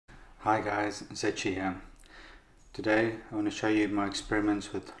Hi guys, Zechi here. Today I want to show you my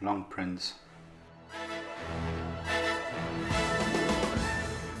experiments with long prints.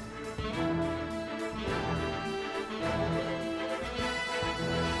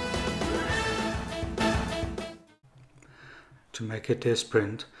 To make a test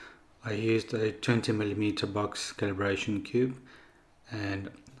print, I used a 20mm box calibration cube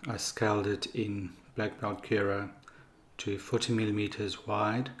and I scaled it in black belt Cura to 40mm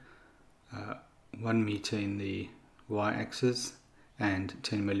wide, 1 meter in the y-axis and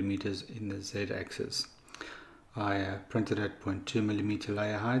 10mm in the z-axis. I printed at 0.2mm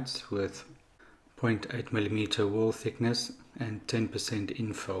layer heights with 0.8mm wall thickness and 10%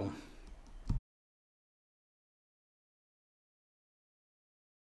 infill.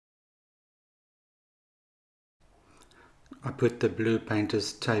 I put the blue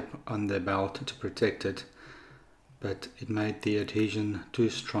painter's tape on the belt to protect it, but it made the adhesion too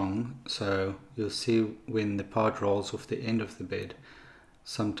strong, so you'll see when the part rolls off the end of the bed,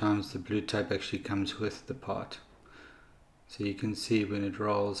 sometimes the blue tape actually comes with the part. So you can see when it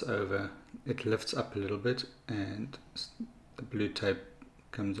rolls over, it lifts up a little bit and the blue tape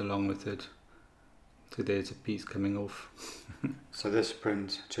comes along with it. So there's a piece coming off. So this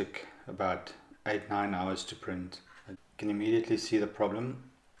print took about 8-9 hours to print. I can immediately see the problem.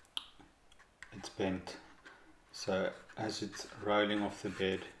 It's bent. So as it's rolling off the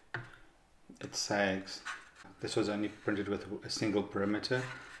bed, it sags. This was only printed with a single perimeter,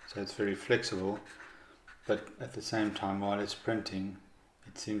 so it's very flexible. But at the same time, while it's printing,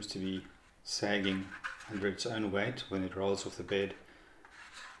 it seems to be sagging under its own weight when it rolls off the bed.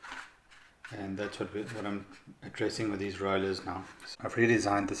 And that's what I'm addressing with these rollers now. So I've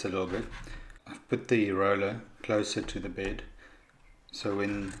redesigned this a little bit. I've put the roller closer to the bed, so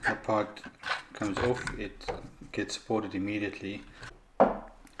when the part comes off, it gets supported immediately.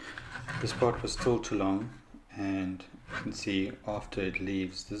 This part was still too long, and you can see after it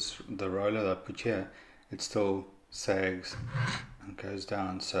leaves, the roller that I put here, it still sags and goes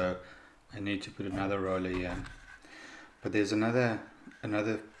down, so I need to put another roller here. But there's another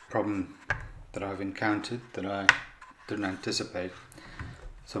problem that I've encountered that I didn't anticipate.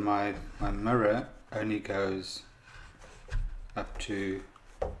 So my mirror only goes up to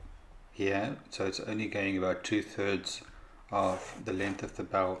here, so it's only going about 2/3 of the length of the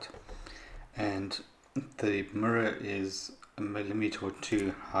belt, and the mirror is a millimeter or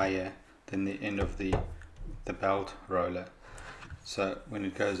two higher than the end of the belt roller. So when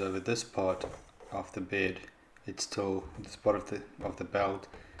it goes over this part of the bed, it's still this part of the belt,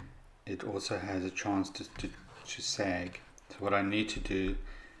 it also has a chance to sag. So what I need to do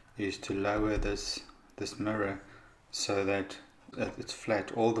is to lower this mirror so that it's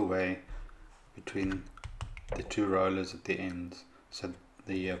flat all the way between the two rollers at the ends, so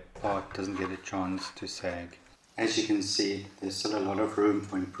the part doesn't get a chance to sag. As you can see, there's still a lot of room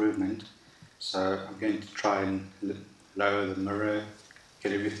for improvement, so I'm going to try and lower the mirror,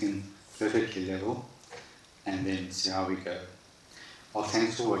 get everything perfectly level, and then see how we go. Well,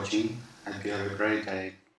 thanks for watching. Hope you have a great day.